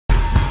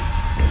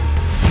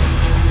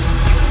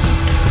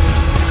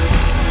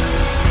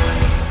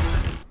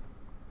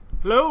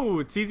Hello,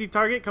 it's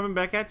Eazytarget coming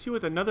back at you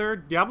with another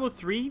Diablo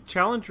 3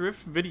 Challenge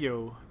Rift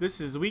video. This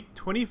is week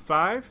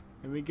 25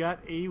 and we got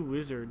a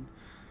wizard.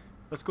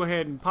 Let's go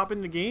ahead and pop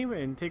in the game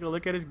and take a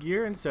look at his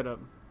gear and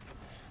setup.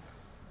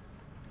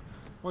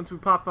 Once we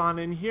pop on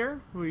in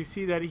here, we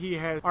see that he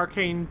has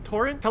Arcane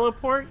Torrent,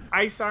 Teleport,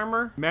 Ice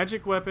Armor,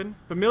 Magic Weapon,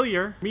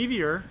 Familiar,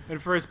 Meteor, and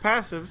for his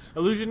passives,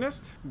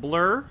 Illusionist,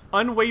 Blur,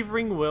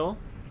 Unwavering Will,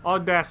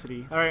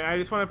 Audacity. Alright, I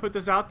just want to put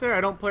this out there.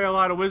 I don't play a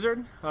lot of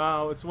Wizard.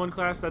 It's one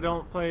class I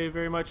don't play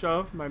very much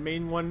of. My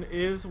main one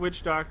is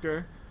Witch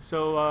Doctor.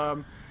 So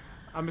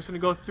I'm just going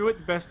to go through it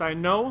the best I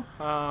know.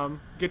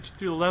 Get you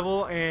through the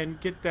level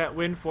and get that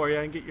win for you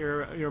and get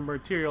your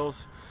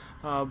materials.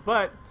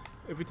 But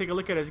if we take a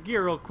look at his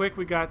gear real quick,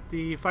 we got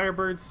the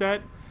Firebird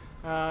set,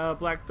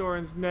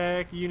 Blackthorn's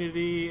neck,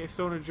 Unity,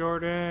 Stone of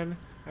Jordan,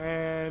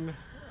 and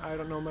I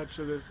don't know much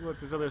of what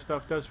this other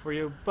stuff does for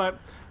you, but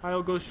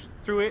I'll go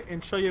through it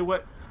and show you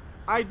what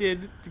I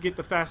did to get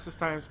the fastest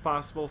times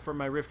possible for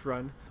my Rift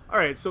run.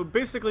 Alright, so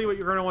basically what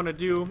you're going to want to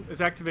do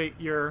is activate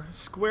your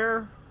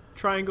square,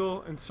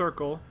 triangle, and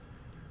circle,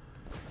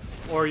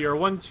 or your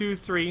 1, 2,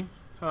 3,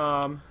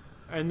 and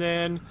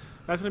then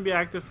that's going to be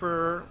active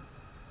for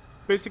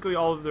basically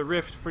all of the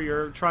Rift for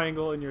your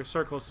triangle and your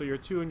circle. So your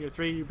 2 and your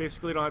 3 you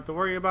basically don't have to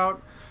worry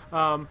about.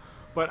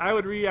 But I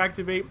would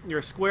reactivate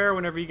your square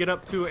whenever you get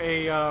up to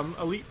a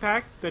elite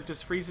pack that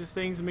just freezes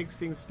things and makes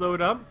things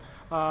slowed up.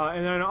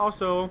 And then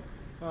also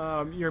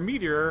your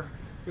meteor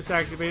just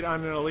activate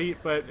on an elite,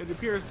 but it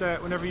appears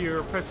that whenever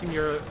you're pressing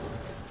your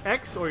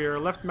X or your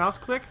left mouse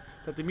click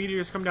that the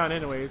meteors come down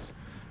anyways.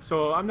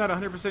 So I'm not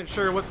 100%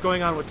 sure what's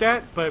going on with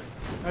that, but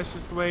that's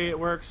just the way it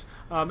works.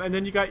 And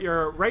then you got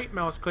your right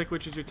mouse click,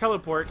 which is your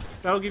teleport.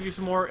 That'll give you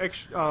some more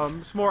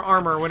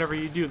armor whenever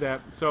you do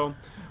that. So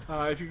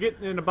if you're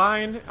getting in a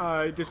bind,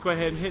 just go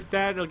ahead and hit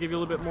that. It'll give you a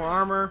little bit more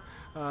armor,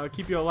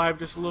 keep you alive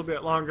just a little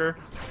bit longer.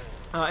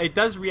 It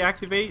does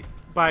reactivate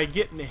by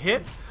getting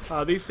hit.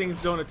 These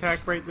things don't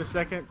attack right this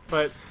second,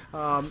 but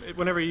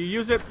whenever you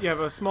use it, you have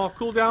a small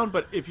cooldown,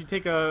 but if you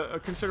take a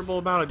considerable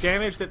amount of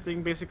damage, that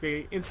thing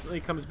basically instantly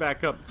comes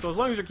back up. So as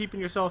long as you're keeping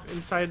yourself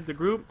inside the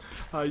group,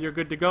 you're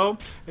good to go.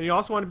 And you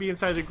also want to be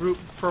inside the group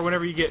for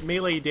whenever you get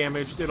melee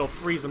damage, it'll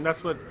freeze them.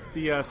 That's what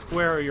the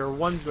square or your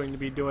 1's going to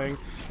be doing,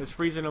 is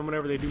freezing them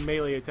whenever they do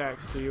melee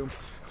attacks to you.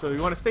 So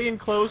you want to stay in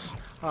close.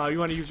 You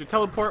want to use your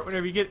teleport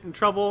whenever you get in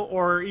trouble,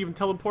 or even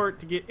teleport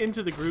to get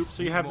into the group,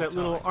 so you have that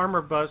little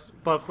armor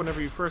buff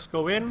whenever you first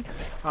go in.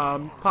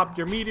 Pop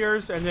your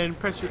meteors, and then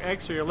press your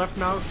X or your left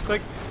mouse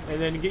click,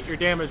 and then get your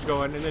damage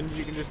going, and then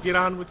you can just get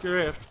on with your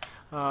Rift.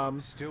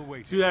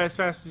 Do that as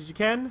fast as you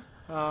can,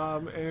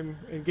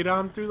 and get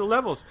on through the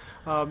levels.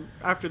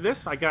 After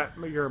this, I got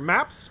your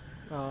maps.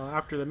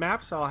 After the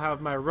maps, I'll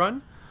have my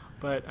run,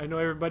 but I know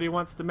everybody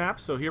wants the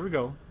maps, so here we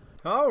go.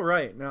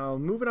 Alright, now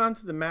moving on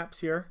to the maps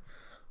here.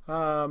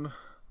 I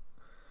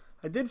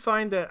did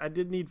find that I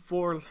did need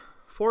four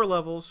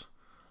levels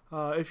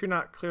if you're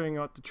not clearing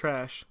out the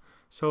trash.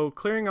 So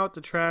clearing out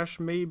the trash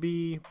may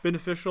be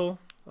beneficial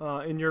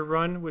in your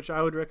run, which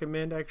I would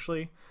recommend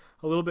actually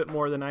a little bit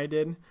more than I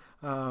did.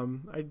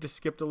 I just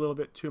skipped a little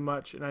bit too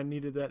much and I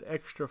needed that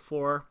extra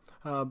floor,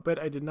 but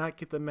I did not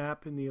get the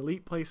map in the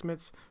elite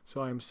placements,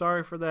 so I'm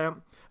sorry for that.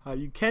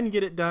 You can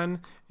get it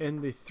done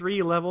in the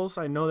 3 levels.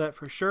 I know that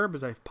for sure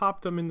because I've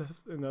popped them in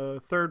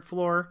the 3rd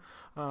floor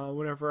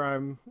whenever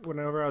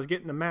I was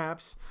getting the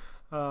maps.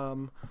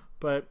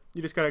 But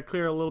you just got to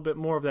clear a little bit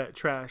more of that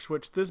trash,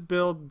 which this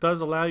build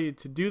does allow you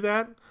to do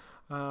that.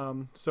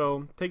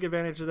 So take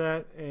advantage of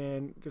that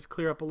and just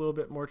clear up a little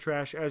bit more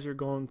trash as you're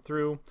going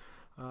through.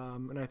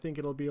 And I think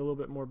it'll be a little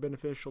bit more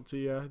beneficial to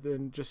you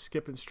than just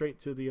skipping straight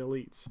to the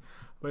elites.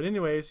 But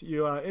anyways,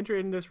 you enter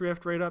in this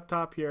rift right up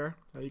top here.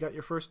 You got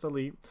your first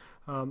elite.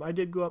 I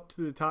did go up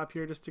to the top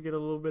here just to get a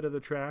little bit of the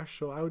trash,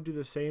 so I would do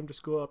the same.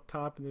 Just go up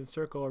top and then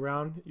circle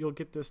around. You'll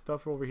get this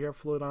stuff over here,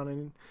 float on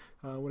in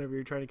whenever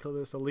you're trying to kill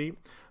this elite.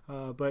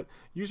 But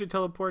use your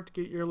teleport to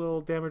get your little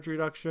damage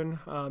reduction.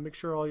 Make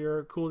sure all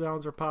your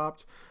cooldowns are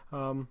popped.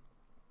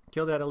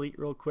 Kill that elite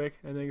real quick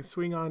and then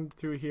swing on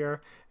through here.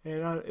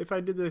 And if I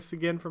did this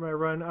again for my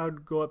run, I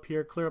would go up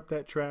here, clear up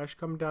that trash,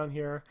 come down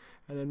here,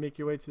 and then make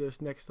your way to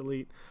this next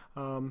elite.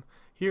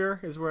 Here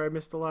is where I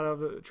missed a lot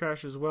of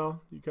trash as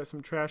well. You got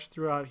some trash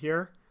throughout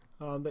here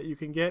that you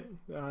can get.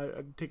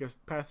 I'd take a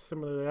path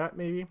similar to that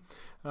maybe.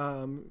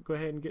 Go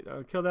ahead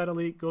and kill that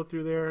elite, go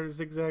through there,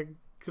 zigzag,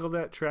 kill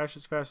that trash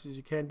as fast as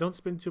you can. Don't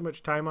spend too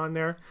much time on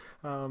there.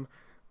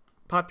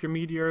 Pop your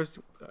meteors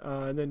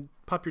and then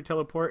pop your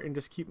teleport and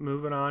just keep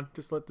moving on.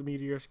 Just let the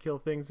meteors kill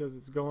things as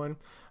it's going.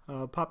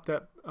 Pop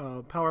that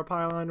power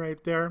pylon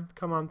right there.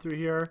 Come on through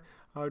here.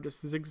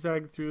 Just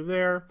zigzag through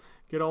there.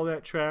 Get all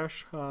that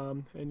trash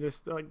and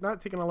just like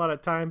not taking a lot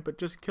of time, but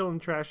just killing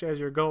trash as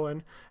you're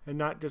going and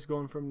not just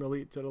going from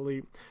elite to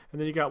elite. And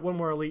then you got one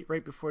more elite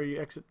right before you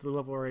exit the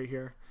level right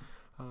here.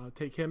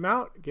 Take him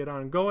out. Get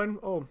on going.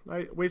 Oh,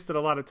 I wasted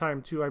a lot of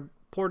time too. I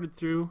ported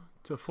through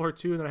to floor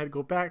 2, and then I had to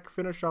go back,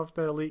 finish off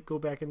that elite, go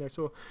back in there.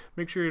 So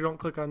make sure you don't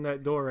click on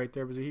that door right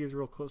there because he is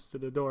real close to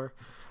the door.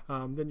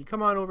 Then you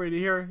come on over to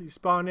here, you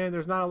spawn in.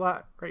 There's not a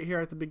lot right here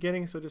at the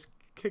beginning, so just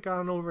kick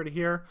on over to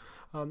here.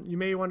 You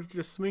may want to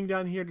just swing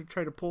down here to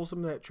try to pull some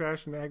of that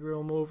trash and aggro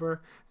them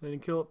over, and then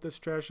kill up this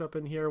trash up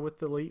in here with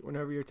the elite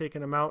whenever you're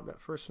taking them out,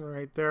 that first one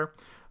right there.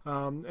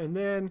 And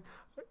then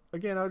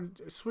again, I'll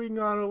swing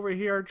on over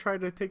here, try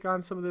to take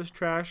on some of this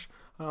trash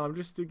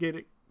just to get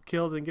it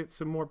killed and get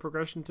some more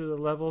progression to the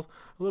levels,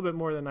 a little bit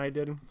more than I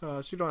did.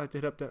 So you don't have to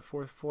hit up that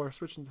 4th floor.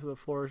 Switching to the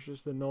floor is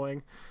just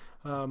annoying.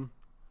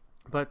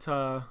 But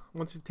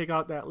once you take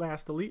out that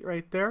last elite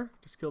right there,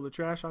 just kill the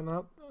trash on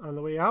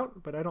the way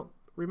out. But I don't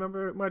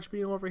remember it much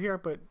being over here,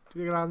 but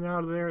get on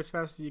out of there as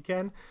fast as you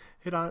can.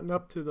 Hit on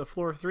up to the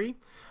floor 3.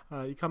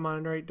 You come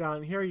on right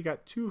down here. You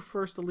got 2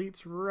 first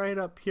elites right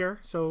up here.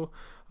 So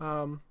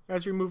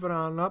as you're moving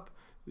on up,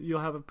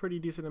 you'll have a pretty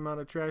decent amount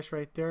of trash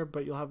right there,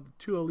 but you'll have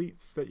 2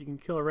 elites that you can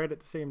kill right at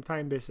the same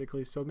time,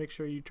 basically. So make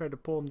sure you try to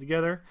pull them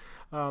together.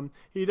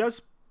 He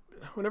does.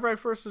 Whenever I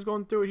first was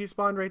going through it, he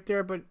spawned right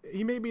there, but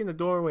he may be in the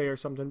doorway or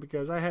something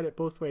because I had it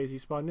both ways. He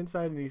spawned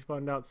inside and he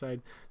spawned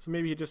outside. So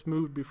maybe he just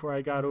moved before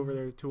I got over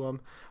there to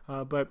him.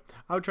 But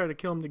I would try to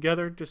kill him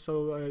together just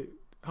so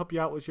help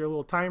you out with your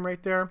little time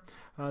right there.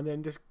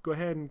 Then just go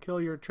ahead and kill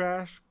your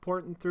trash,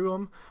 porting through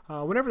them.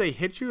 Whenever they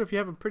hit you, if you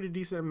have a pretty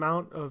decent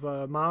amount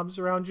of mobs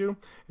around you,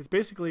 it's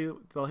basically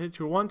they'll hit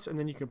you once and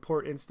then you can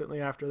port instantly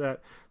after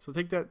that. So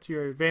take that to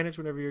your advantage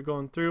whenever you're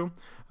going through.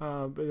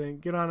 But then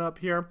get on up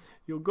here.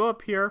 You'll go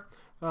up here.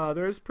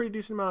 There is a pretty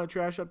decent amount of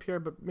trash up here,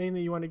 but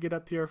mainly you want to get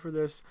up here for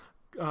this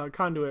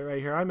conduit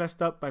right here. I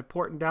messed up by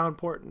porting down,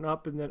 porting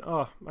up, and then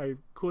my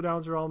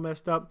cooldowns are all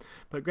messed up.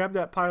 But grab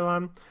that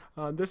pylon.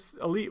 This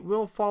elite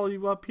will follow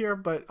you up here,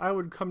 but I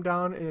would come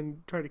down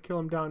and try to kill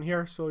him down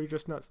here so you're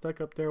just not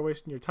stuck up there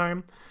wasting your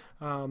time.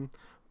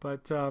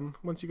 But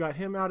once you got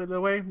him out of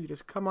the way, you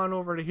just come on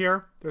over to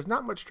here. There's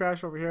not much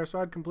trash over here, so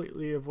I'd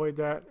completely avoid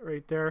that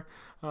right there.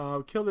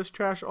 Kill this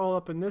trash all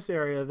up in this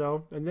area,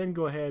 though, and then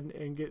go ahead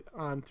and get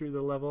on through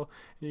the level.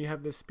 And you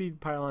have this speed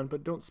pylon,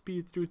 but don't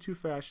speed through too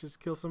fast. Just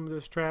kill some of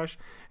this trash,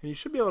 and you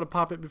should be able to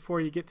pop it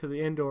before you get to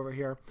the end over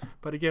here.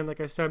 But again,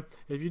 like I said,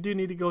 if you do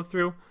need to go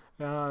through,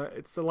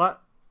 it's a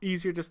lot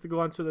easier just to go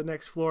on to the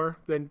next floor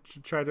than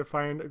to try to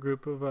find a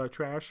group of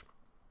trash.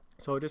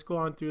 So just go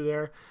on through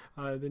there,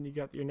 then you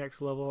got your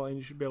next level, and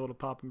you should be able to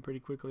pop them pretty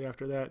quickly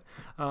after that.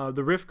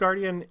 The Rift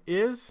Guardian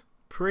is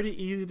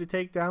pretty easy to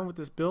take down with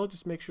this build.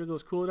 Just make sure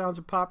those cooldowns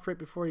are popped right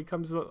before he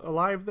comes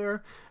alive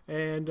there,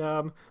 and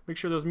make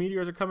sure those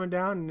meteors are coming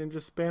down, and then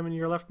just spamming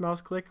your left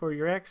mouse click or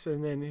your X,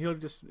 and then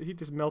he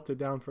just melted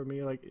down for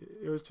me. Like,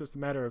 it was just a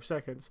matter of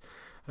seconds.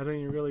 I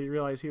didn't even really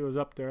realize he was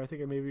up there. I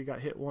think I maybe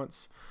got hit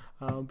once,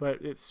 but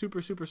it's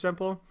super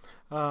simple.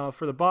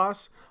 For the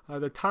boss,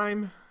 the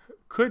time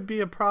could be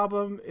a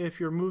problem if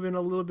you're moving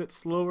a little bit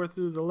slower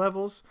through the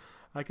levels.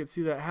 I could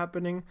see that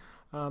happening.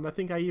 I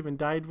think I even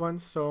died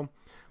once, so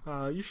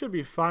you should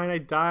be fine. I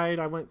died.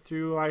 I went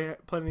through. I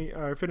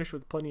finished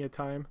with plenty of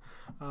time.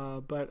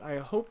 But I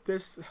hope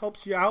this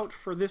helps you out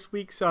for this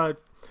week's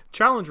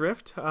challenge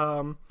rift.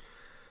 The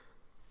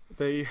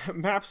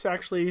maps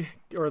actually,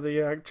 or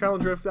the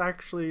challenge rift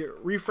actually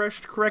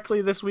refreshed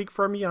correctly this week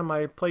for me on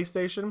my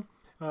PlayStation.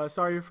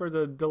 Sorry for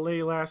the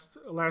delay last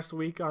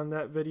week on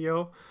that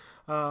video.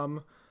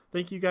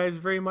 Thank you guys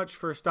very much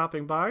for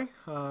stopping by.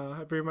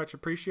 I very much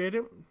appreciate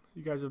it.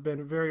 You guys have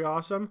been very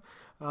awesome.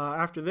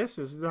 After this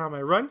is now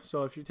my run,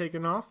 so if you're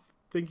taking off,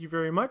 thank you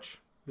very much.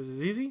 This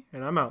is Eazy,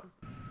 and I'm out.